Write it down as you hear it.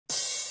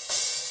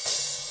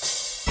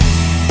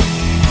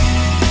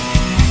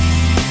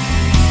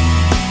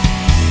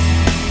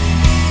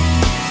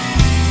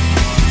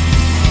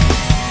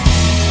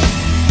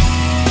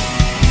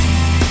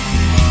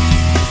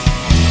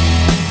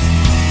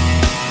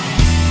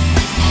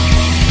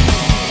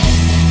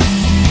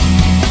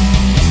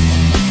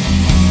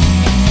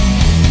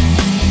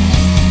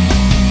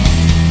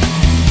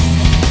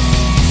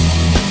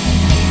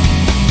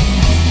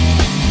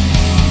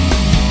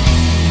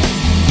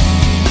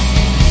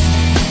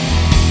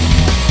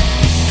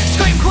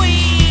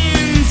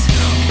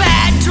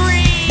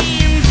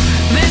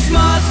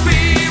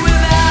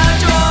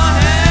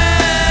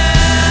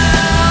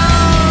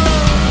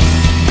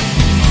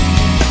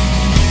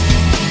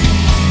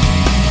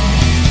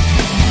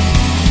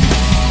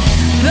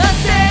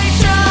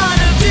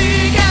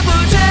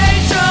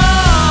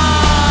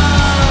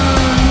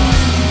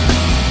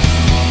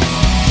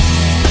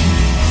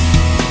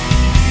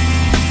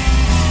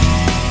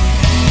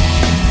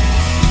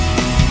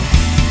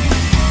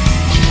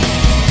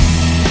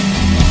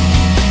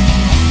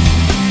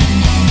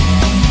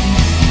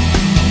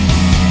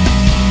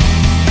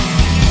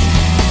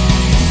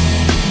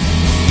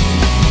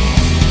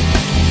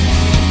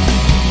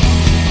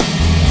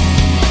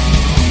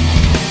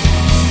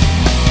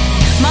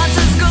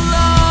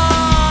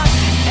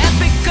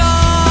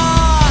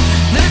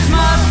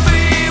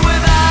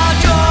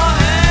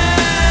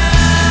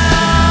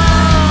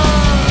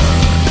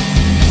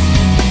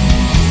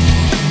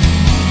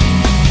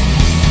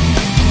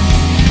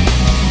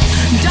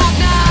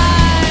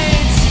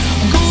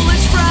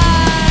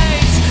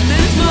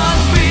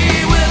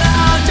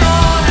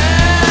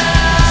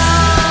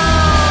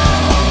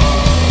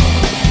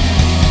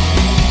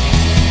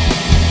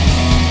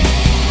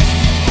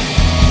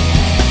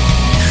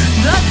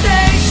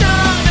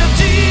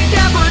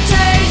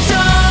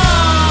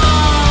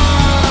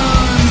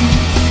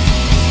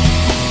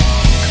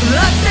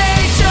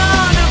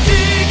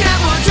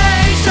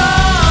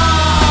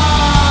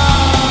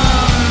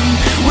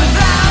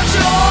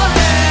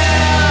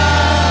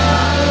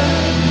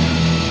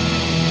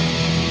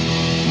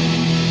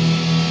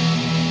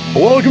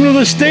Welcome to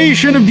the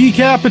station of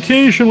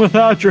decapitation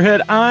without your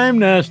head. I'm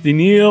Nasty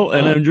Neil,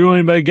 and I'm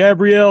joined by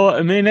Gabriele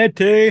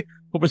Mainetti.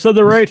 Hope I said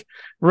the right.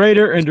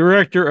 Writer and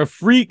director of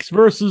Freaks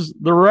versus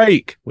the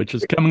Reich, which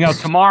is coming out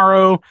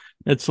tomorrow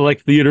at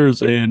select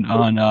theaters and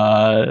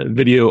on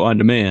video on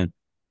demand.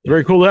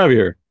 Very cool to have you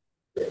here.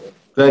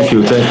 Thank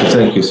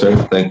you, sir.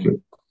 Thank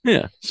you.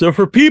 Yeah. So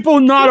for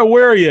people not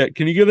aware yet,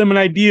 can you give them an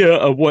idea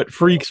of what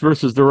Freaks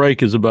versus the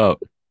Reich is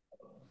about?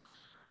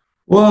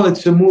 Well,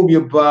 it's a movie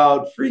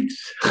about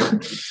freaks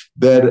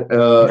that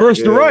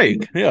versus the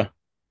Reich, yeah.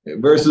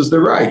 Versus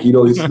the Reich. You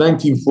know, it's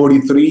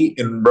 1943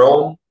 in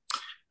Rome,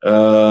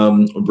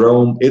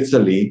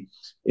 Italy,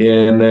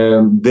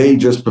 and they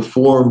just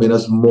perform in a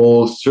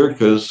small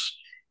circus,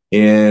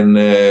 and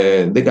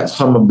they got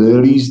some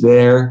abilities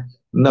there,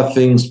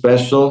 nothing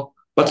special,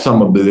 but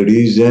some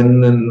abilities,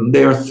 and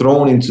they are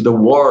thrown into the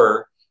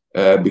war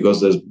because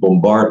there's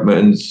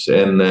bombardments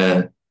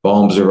and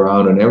bombs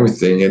around and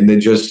everything, and they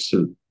just,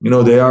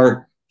 they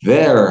are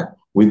there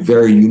with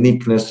their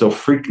uniqueness of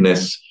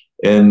freakness,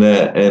 and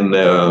they don't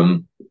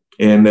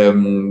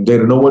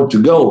know where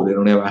to go. They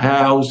don't have a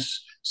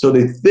house, so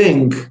they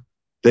think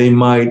they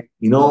might,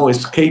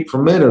 escape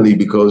from Italy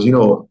because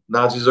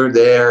Nazis are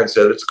there and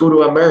said, let's go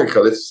to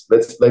America. Let's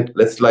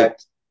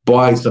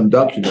buy some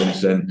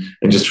documents and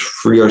just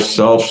free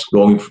ourselves,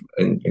 going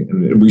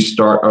and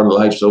restart our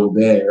lives over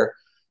there.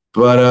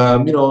 But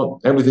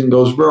everything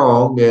goes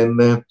wrong, and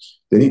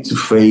they need to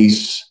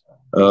face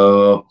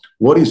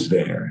what is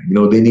there.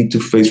 They need to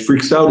face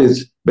Freaks Out.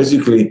 Is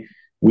basically,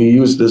 we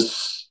use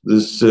this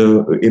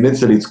in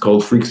Italy. It's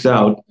called Freaks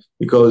Out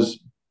because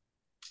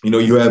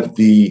you have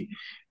the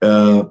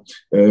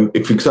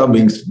Freaks Out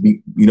means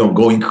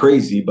going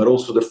crazy, but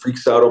also the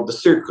Freaks Out of the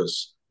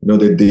circus.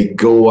 That they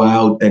go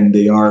out and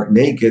they are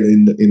naked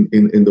in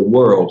the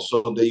world.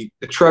 So they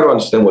try to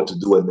understand what to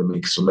do, and they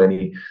make so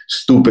many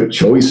stupid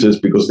choices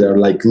because they're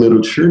like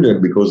little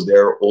children, because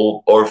they're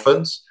all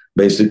orphans,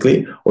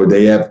 basically, or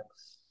they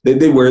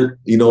were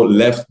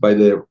left by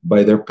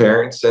their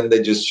parents, and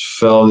they just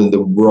fell in the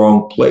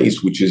wrong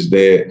place, which is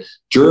the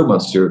German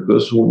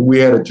circus. We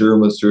had a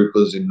German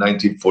circus in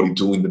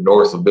 1942 in the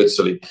north of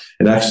Italy,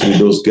 and actually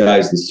those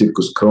guys, the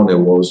Circus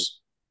Krone,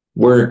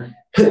 were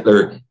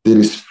Hitler did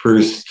his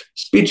first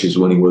speeches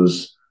when he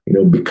was,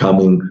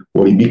 becoming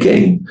what he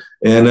became.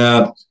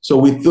 And so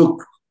we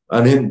took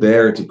on him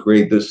there to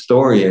create this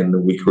story,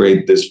 and we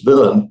create this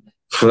villain,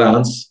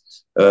 Franz,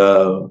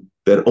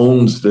 that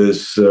owns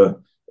this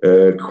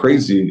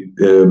crazy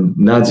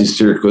Nazi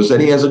circus. And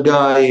he has a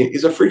guy,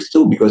 he's a freak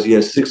too, because he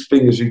has 6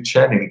 fingers in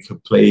hand and he can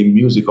play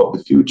music of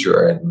the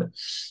future. And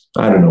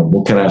I don't know,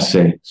 what can I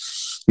say?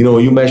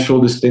 You mesh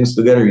all these things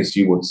together, you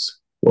see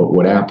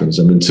what happens.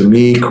 I mean, to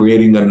me,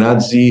 creating a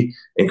Nazi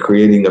and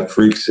creating a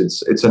freaks,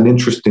 it's an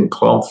interesting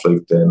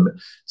conflict, and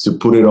to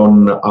put it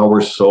on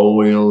our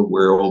soil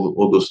where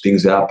all those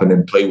things happen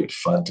and play with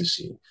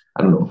fantasy.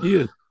 I don't know.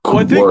 Yeah. Well,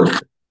 I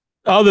think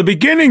the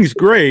beginning's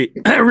great.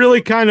 It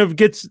really kind of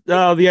gets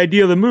the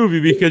idea of the movie,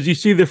 because you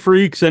see the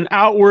freaks and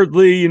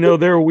outwardly,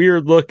 they're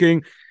weird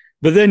looking,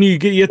 but then you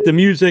get the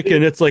music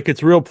and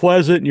it's real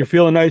pleasant and you're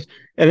feeling nice.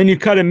 And then you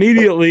cut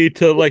immediately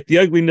to like the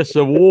ugliness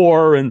of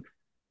war, and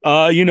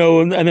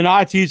and the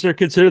Nazis are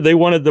considered, they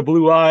wanted the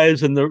blue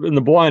eyes and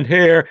the blonde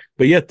hair,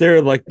 but yet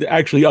they're like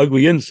actually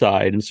ugly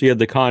inside. And so you had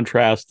the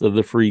contrast of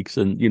the freaks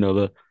and,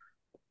 the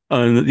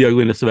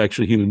ugliness of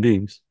actually human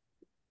beings.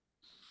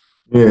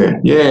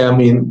 Yeah. I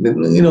mean,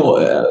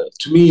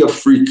 to me, a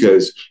freak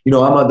is,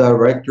 I'm a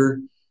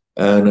director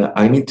and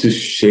I need to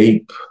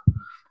shape,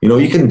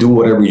 you can do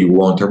whatever you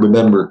want. I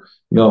remember,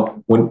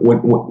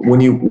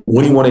 when you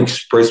want to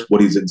express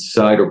what is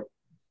inside of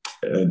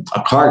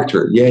a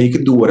character, you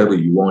can do whatever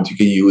you want. You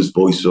can use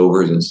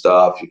voiceovers and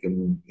stuff. You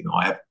can,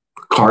 have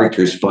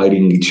characters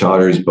fighting each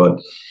other,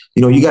 but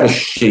you got to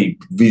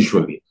shape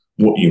visually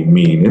what you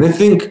mean. And I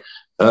think,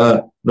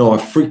 a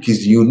freak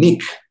is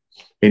unique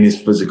in his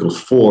physical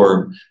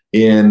form,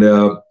 and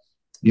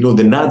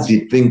the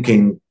Nazi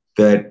thinking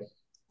that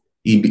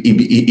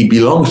he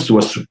belongs to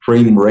a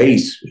supreme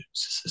race.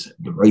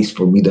 The race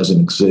for me doesn't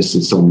exist.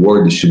 It's a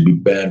word that should be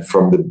banned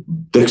from the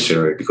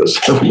dictionary, because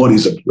what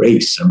is a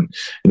race? I mean,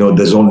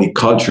 there's only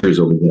cultures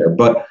over there.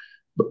 But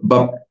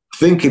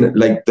thinking it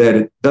like that,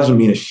 it doesn't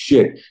mean a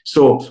shit.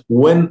 So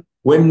when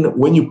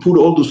you put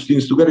all those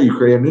things together, you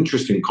create an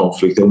interesting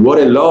conflict. And what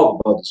I love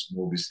about this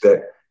movie is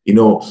that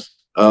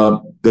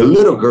the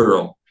little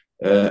girl,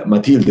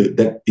 Matilda,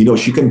 that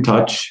she can't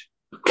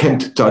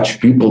touch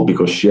people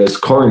because she has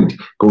current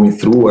going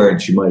through her,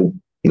 and she might,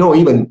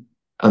 even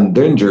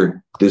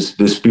endanger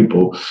this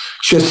people.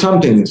 She has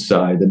something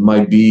inside that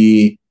might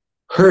be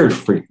her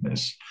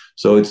freakness.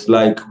 So it's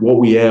like what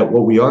we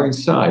are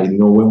inside.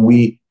 When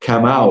we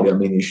come out, I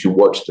mean, you should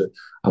watch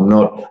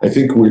I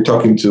think we're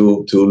talking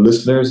to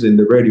listeners in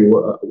the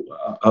radio.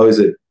 How is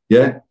it?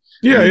 Yeah.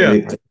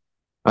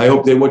 I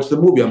hope they watch the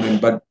movie. I mean,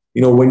 but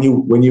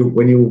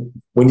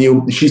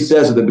she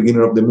says at the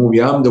beginning of the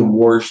movie, I'm the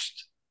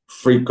worst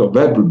freak of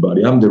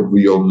everybody. I'm the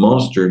real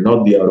monster,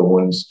 not the other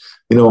ones.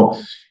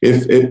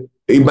 If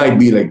it might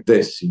be like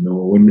this, you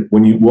know,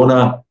 when you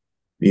wanna,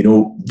 you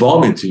know,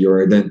 vomit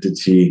your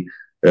identity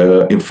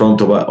in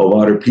front of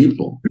other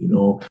people, you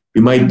know,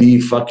 it might be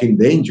fucking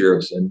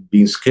dangerous and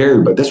being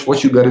scary, but that's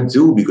what you got to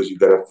do because you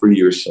got to free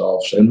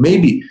yourself. And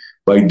maybe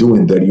by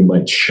doing that, you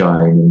might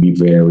shine and be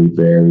very,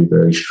 very,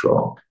 very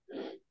strong.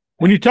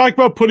 When you talk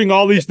about putting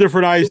all these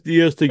different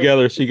ideas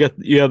together, so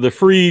you have the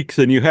freaks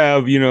and you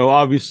have, you know,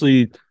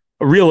 obviously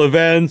real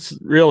events,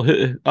 real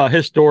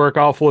historic,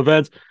 awful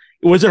events.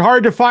 Was it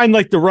hard to find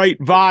like the right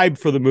vibe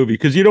for the movie?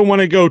 Because you don't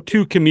want to go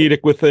too comedic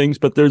with things,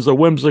 but there's a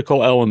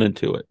whimsical element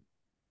to it.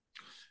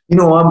 You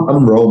know,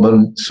 I'm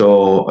Roman,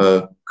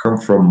 so come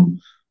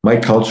from my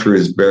culture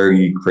is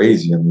very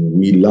crazy. I mean,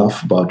 we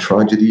laugh about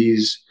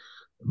tragedies,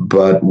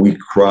 but we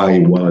cry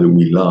while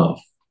we laugh.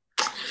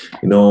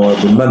 You know,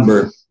 I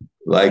remember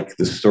like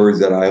the stories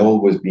that I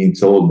always been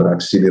told, but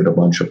I've seen it a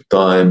bunch of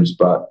times.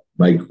 But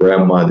my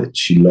grandma, that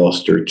she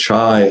lost her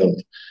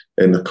child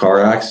in a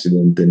car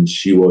accident, and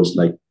she was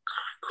like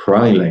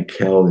crying like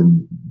hell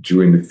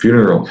during the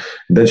funeral.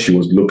 And then she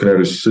was looking at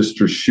her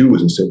sister's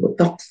shoes and said, "What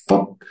the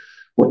fuck?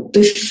 What,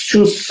 this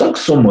shoes suck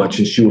so much?"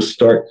 And she will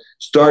start,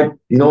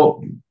 you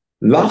know,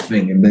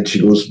 laughing, and then she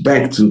goes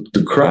back to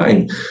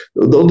crying.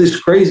 All this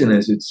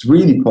craziness, it's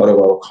really part of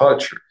our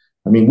culture.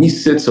 I mean, we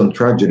sit on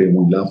tragedy and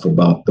we laugh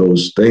about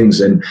those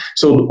things. And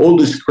so all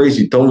these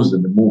crazy tones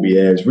that the movie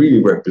has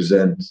really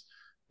represent,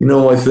 you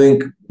know, I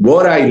think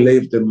what I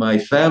lived in my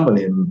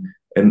family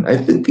and I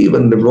think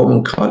even the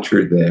Roman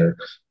culture there.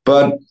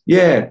 But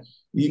yeah,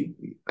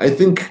 I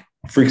think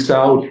Freaks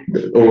Out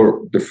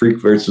or The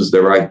Freak versus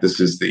the Reich, this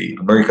is the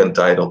American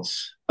title.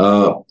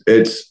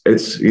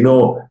 It's you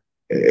know,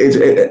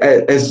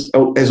 as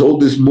all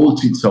this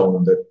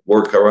multi-tone that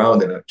work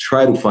around, and I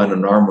try to find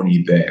an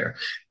harmony there.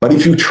 But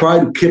if you try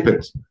to keep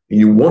it and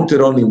you want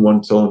it only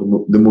one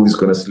tone, the movie's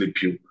going to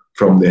slip you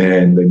from the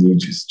hand, and you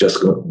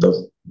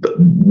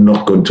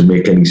not going to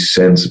make any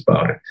sense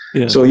about it.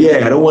 Yeah. So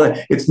yeah, I don't want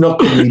to. It's not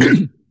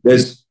comedic.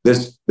 There's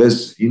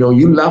you know,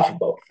 you laugh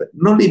about things,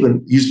 not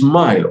even you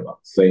smile about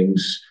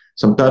things.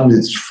 Sometimes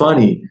it's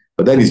funny,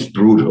 but then it's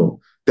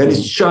brutal. Then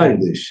it's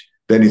childish.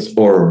 Then it's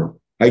horror.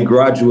 I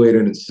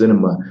graduated in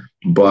cinema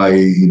by,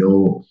 you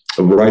know,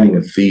 writing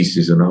a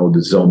thesis on how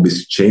the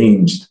zombies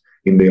changed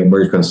in the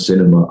American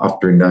cinema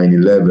after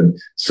 9/11.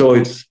 So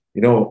it's,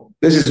 you know,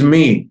 this is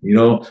me, you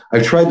know.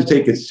 I try to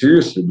take it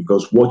seriously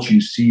because what you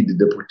see, the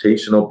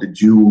deportation of the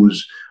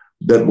Jews,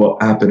 that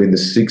what happened in the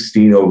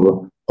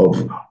 16th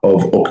of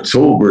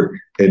October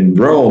in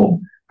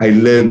Rome. I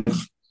live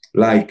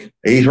like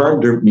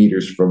 800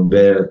 meters from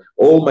there.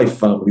 All my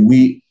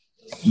family,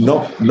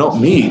 not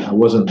me, I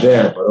wasn't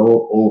there, but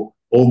all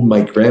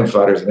my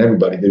grandfathers and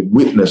everybody, they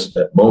witnessed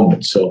that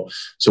moment. So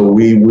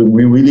we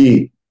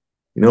really,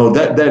 you know,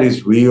 that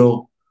is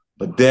real.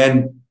 But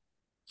then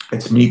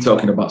it's me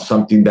talking about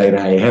something that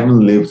I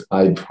haven't lived,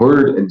 I've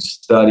heard and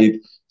studied.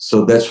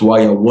 So that's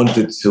why I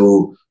wanted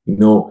to, you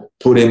know,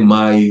 put in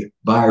my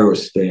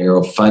virus there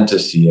of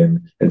fantasy and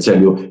tell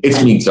you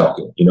it's me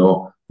talking, you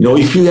know. You know,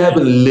 if you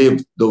haven't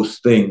lived those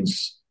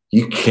things,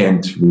 you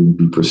can't really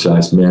be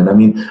precise, man. I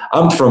mean,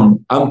 I'm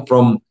from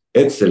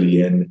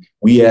Italy, and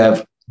we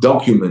have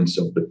documents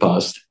of the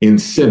past in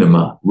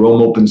cinema.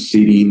 Rome Open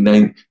City,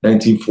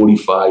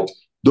 1945.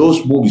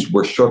 Those movies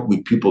were shot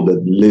with people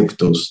that lived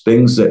those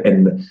things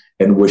and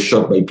were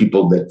shot by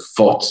people that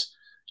fought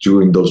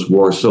during those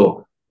wars.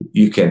 So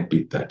you can't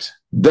beat that.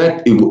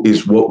 That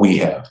is what we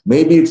have.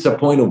 Maybe it's a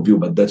point of view,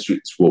 but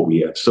it's what we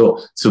have. So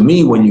to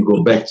me, when you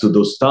go back to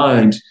those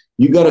times,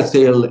 you got to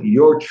tell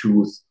your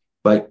truth.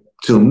 But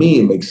to me,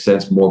 it makes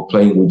sense more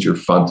playing with your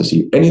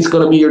fantasy. And it's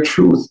going to be your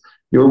truth,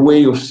 your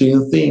way of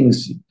seeing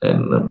things.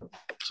 And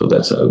so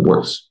that's how it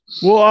works.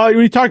 Well,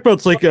 we talked about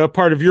it's like a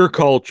part of your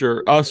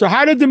culture. So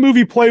how did the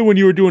movie play when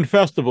you were doing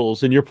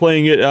festivals and you're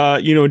playing it,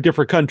 you know, in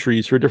different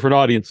countries for different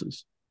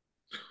audiences?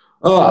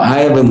 Oh,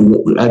 I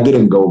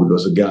didn't go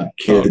because I got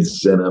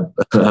kids, and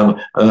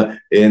I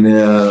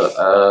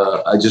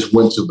just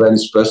went to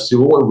Venice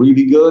Festival.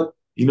 Really good.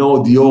 You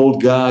know, the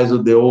old guys or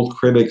the old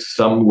critics,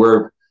 some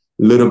were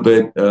a little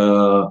bit,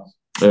 you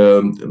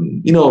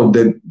know,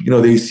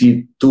 they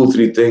see 2 or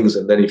 3 things,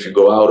 and then if you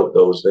go out of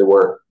those, they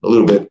were a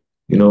little bit,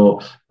 you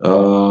know,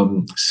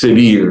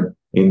 severe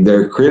in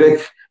their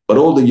critic. But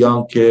all the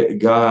young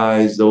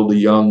guys, all the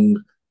young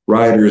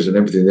writers and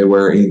everything, they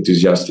were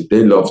enthusiastic.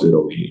 They loved it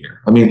over here.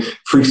 I mean,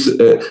 Freaks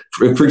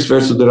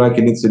versus the Reich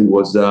in Italy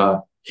was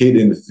hit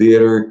in the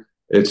theater.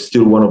 It's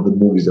still one of the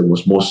movies that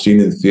was most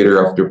seen in the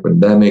theater after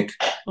pandemic.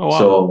 Oh, wow.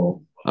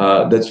 So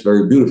that's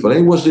very beautiful.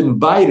 And it was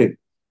invited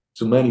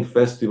to many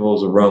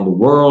festivals around the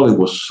world. It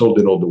was sold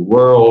in all the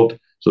world.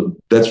 So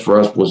that's for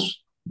us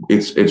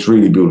it's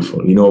really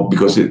beautiful, you know,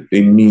 because it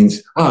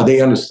means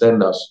they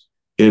understand us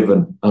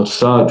even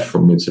outside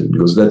from Italy,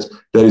 because that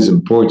is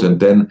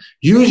important. And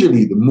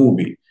usually the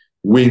movie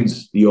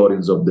wins the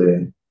audience of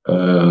the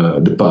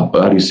pub.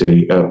 How do you say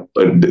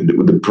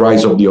the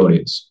prize of the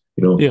audience?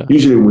 You know,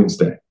 usually wins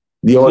that.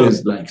 The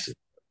audience likes it.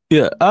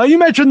 Yeah. You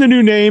mentioned the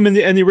new name and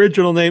the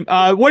original name.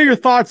 What are your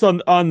thoughts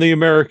on the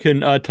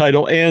American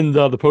title and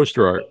the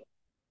poster art?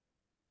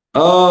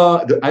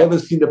 I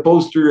haven't seen the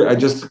poster. I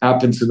just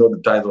happen to know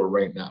the title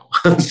right now.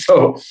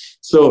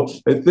 So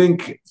I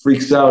think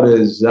Freaks Out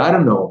is, I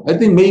don't know. I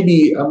think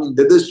maybe, I mean,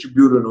 the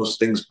distributor knows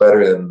things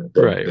better than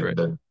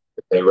the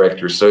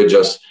director. So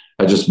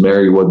I just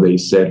marry what they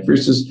said.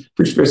 First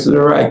versus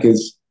the Reich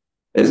is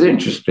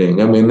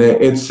interesting. I mean,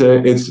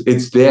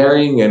 it's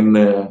daring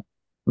and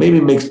maybe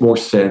it makes more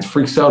sense.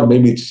 Freaks Out,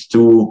 maybe it's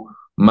too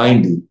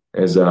mindy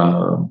as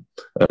a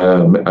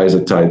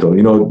title.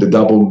 You know, the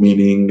double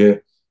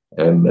meaning.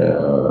 And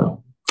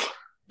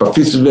but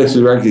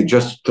Fitzgerald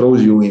just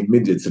throws you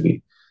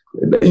immediately.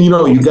 You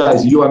know,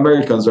 you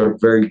Americans are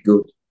very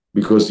good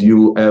because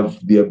you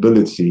have the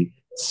ability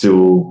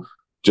to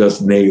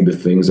just nail the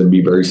things and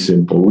be very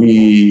simple.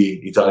 We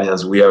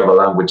Italians, we have a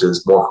language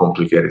that's more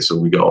complicated, so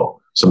we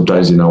go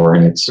sometimes in our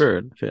heads.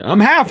 Sure.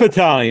 I'm half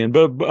Italian,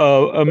 but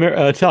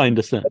Italian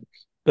descent.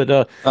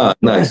 But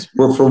nice.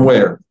 We're from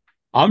where?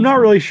 I'm not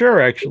really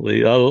sure,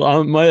 actually.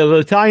 The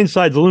Italian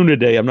side's Luna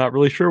Day. I'm not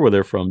really sure where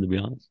they're from, to be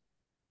honest.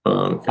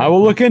 Okay. I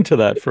will look into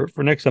that for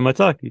next time I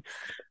talk to you.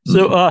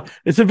 So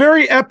it's a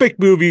very epic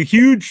movie,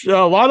 huge,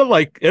 a lot of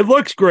it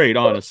looks great,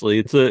 honestly.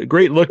 It's a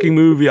great looking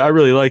movie. I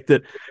really liked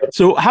it.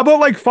 So how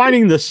about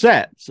finding the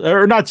sets,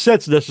 or not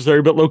sets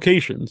necessarily, but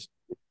locations?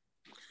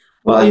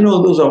 Well, you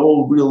know, those are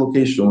all real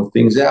locations where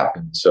things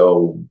happen.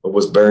 So it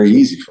was very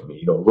easy for me.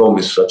 You know, Rome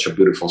is such a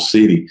beautiful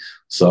city.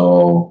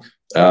 So,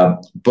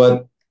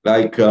 but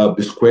the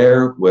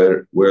square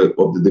where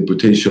of the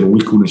deputation,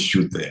 we couldn't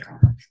shoot there.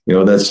 You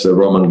know, that's the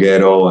Roman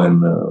ghetto,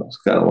 and it's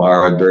kind of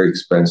hard, very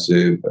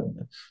expensive.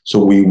 And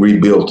so we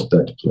rebuilt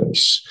that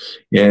place.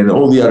 And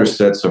all the other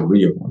sets are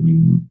real. I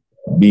mean,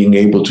 being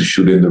able to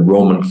shoot in the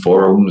Roman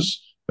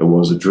forums, it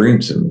was a dream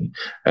to me.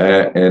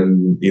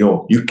 And, you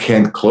know, you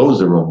can't close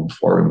the Roman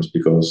forums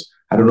because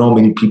I don't know how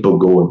many people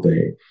go a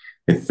day.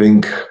 I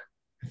think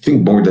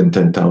more than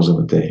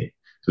 10,000 a day.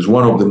 It's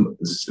one of the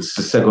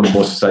second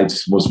most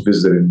sites most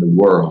visited in the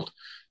world.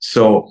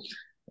 So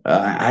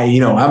I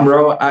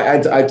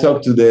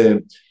talked to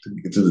the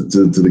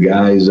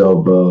guys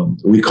of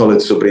we call it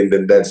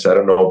superintendents. I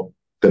don't know,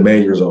 the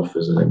mayor's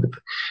office and everything.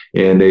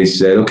 And they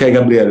said, okay,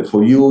 Gabriele,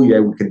 for you, yeah,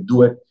 we can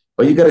do it,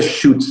 but you got to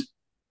shoot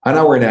an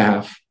hour and a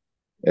half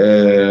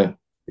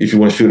if you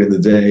want to shoot in the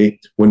day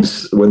when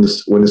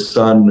the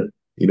sun,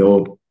 you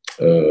know,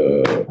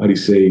 how do you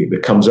say,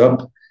 that comes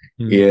up.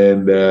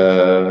 And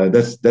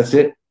that's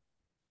it.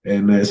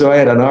 And so I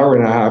had an hour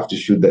and a half to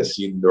shoot that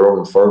scene in the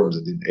Roman Forums.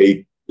 I did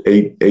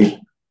eight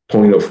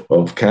point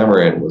of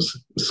camera, and it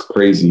was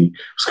crazy. It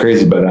was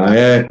crazy, but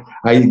I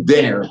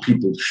dare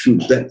people to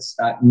shoot. That's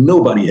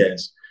nobody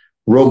has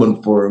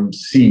Roman Forum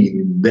scene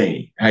in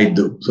day. I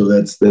do, so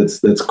that's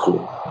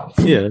cool.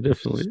 Yeah,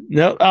 definitely.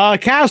 Now,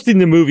 casting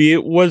the movie,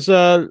 it was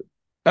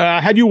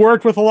had you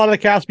worked with a lot of the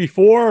cast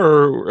before,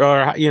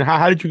 or you know,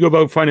 how did you go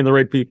about finding the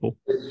right people?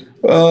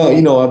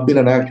 You know, I've been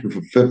an actor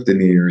for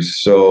 15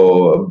 years,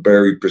 so I'm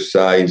very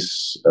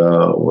precise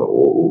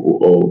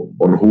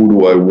on who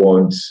do I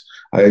want.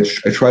 I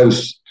try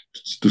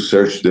to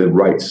search the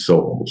right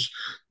souls.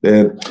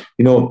 And,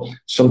 you know,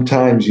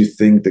 sometimes you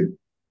think that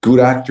good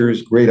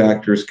actors, great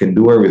actors can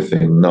do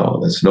everything.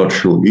 No, that's not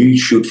true. You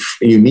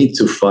need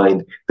to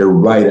find the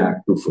right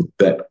actor for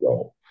that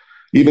role,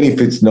 even if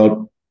it's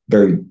not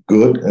very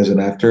good as an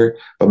actor,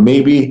 but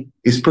maybe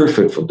he's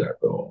perfect for that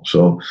role.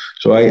 So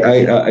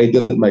I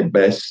did my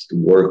best to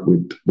work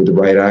with the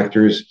right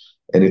actors,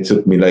 and it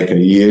took me like a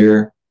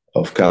year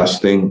of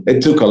casting.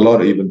 It took a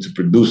lot even to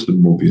produce the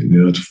movie,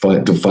 you know,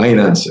 to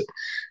finance it.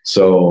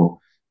 So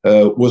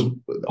was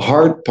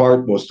hard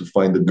part was to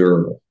find the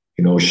girl.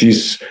 You know,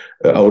 she's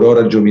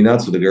Aurora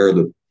Giovinazzo, the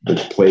girl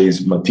that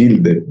plays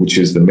Matilde, which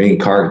is the main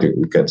character,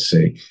 we can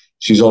say.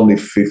 She's only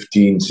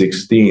 15,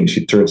 16.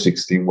 She turned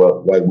 16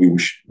 while we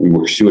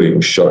were shooting.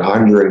 We shot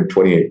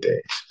 128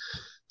 days.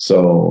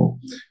 So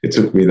it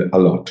took me a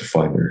lot to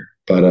find her.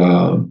 But,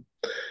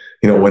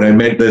 you know, when I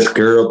met this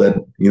girl that,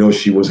 you know,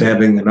 she was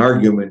having an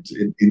argument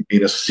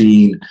in a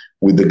scene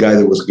with the guy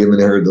that was giving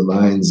her the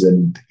lines,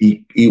 and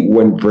he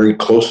went very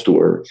close to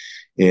her,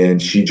 and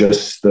she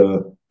just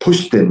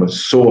pushed him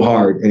so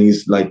hard. And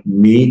he's like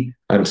me,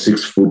 I'm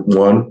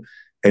 6'1",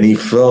 and he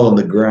fell on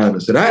the ground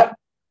and said, I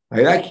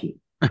like you.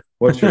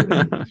 What's your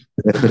name?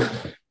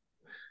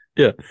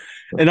 Yeah.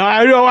 And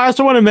I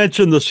also want to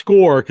mention the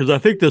score, because I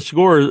think the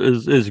score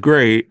is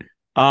great.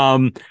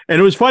 And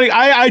it was funny.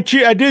 I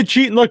did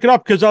cheat and look it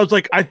up, because I was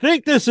like, I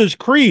think this is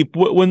Creep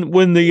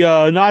when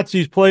the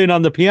Nazis playing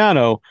on the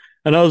piano.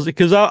 And I was,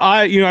 because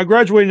I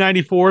graduated in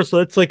 94, so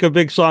that's like a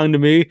big song to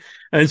me.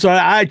 And so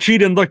I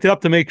cheated and looked it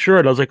up to make sure.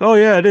 And I was like, oh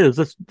yeah, it is.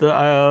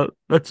 I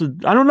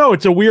don't know.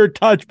 It's a weird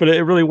touch, but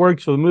it really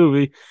works for the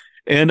movie.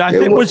 And I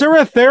think, was there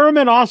a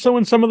theremin also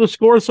in some of the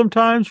scores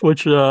sometimes,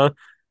 which you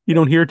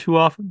don't hear too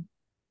often?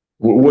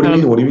 What do you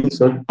mean? What do you mean,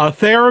 son? A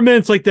theremin,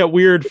 it's like that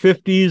weird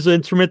 50s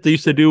instrument they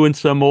used to do in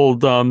some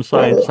old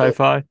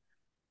sci-fi.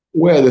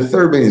 Well, the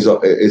theremin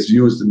is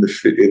used in the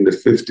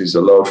 50s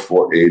a lot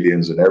for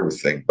aliens and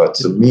everything. But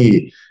to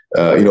me,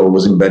 it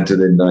was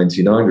invented in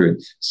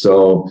 1900.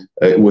 So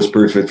it was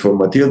perfect for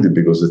Matilde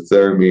because the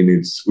theremin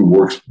it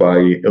works by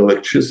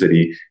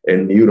electricity,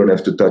 and you don't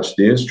have to touch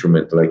the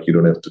instrument like you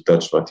don't have to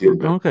touch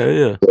Matilde. Okay,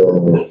 yeah.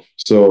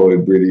 So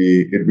it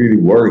really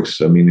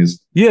works. I mean,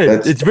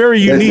 it's very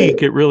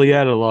unique. It really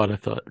added a lot, I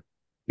thought.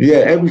 Yeah,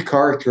 every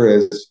character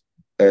has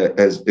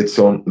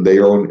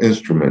their own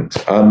instrument.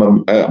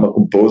 I'm a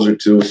composer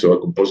too, so I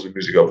compose the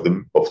music of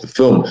the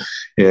film,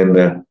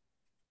 and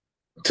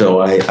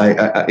so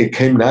it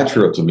came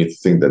natural to me to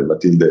think that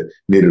Matilde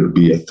needed to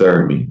be a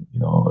theremin,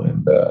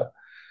 and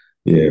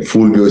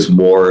Fulvio is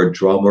more a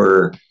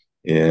drummer,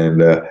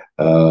 and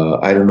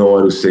I don't know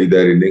how to say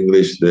that in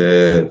English.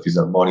 The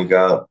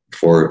fisarmonica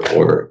for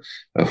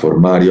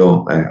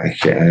Mario, I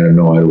don't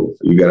know.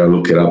 You gotta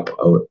look it up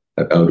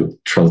how to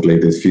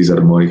translate this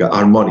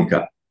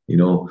harmonica.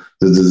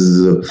 This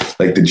is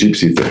like the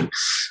gypsy thing,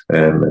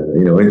 and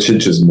and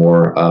Chinch is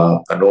more a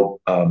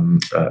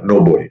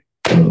nobody.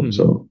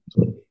 So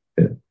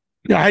yeah.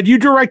 Now, had you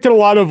directed a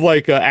lot of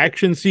like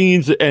action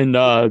scenes and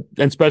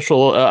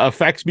special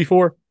effects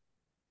before?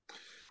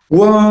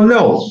 Well,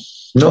 no,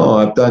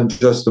 I've done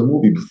just a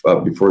movie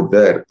before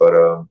that, but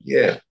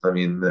yeah, I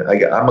mean,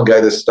 I'm a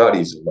guy that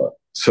studies a lot,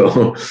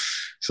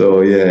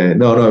 so yeah,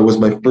 no, it was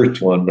my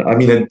first one. I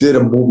mean, I did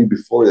a movie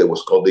before that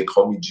was called They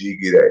Call Me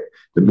Jiggy.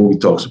 The movie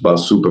talks about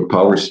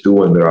superpowers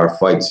too, and there are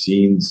fight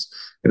scenes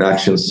and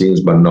action scenes,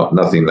 but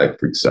nothing like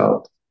freaks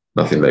out.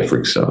 Nothing like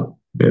freaks out.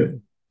 Yeah.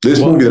 This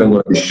movie that I'm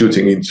going to be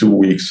shooting in 2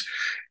 weeks,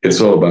 it's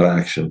all about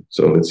action.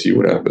 So let's see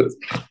what happens.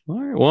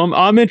 All right. Well,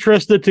 I'm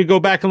interested to go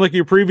back and look at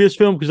your previous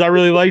film because I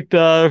really liked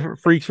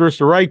Freaks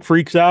vs. Reich,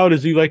 Freaks Out,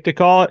 as you like to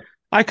call it.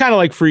 I kind of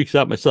like Freaks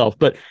Out myself,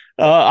 but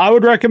I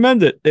would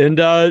recommend it. And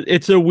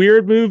it's a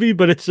weird movie,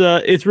 but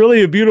it's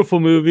really a beautiful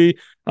movie.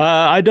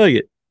 I dug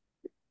it.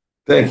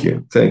 Thank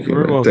you. Thank you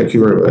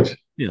very much.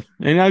 Yeah.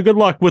 And good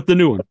luck with the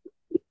new one.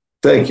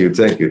 Thank you,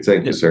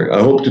 sir.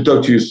 I hope to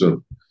talk to you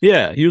soon.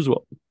 Yeah, you as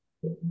well.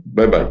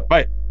 Bye-bye.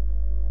 Bye.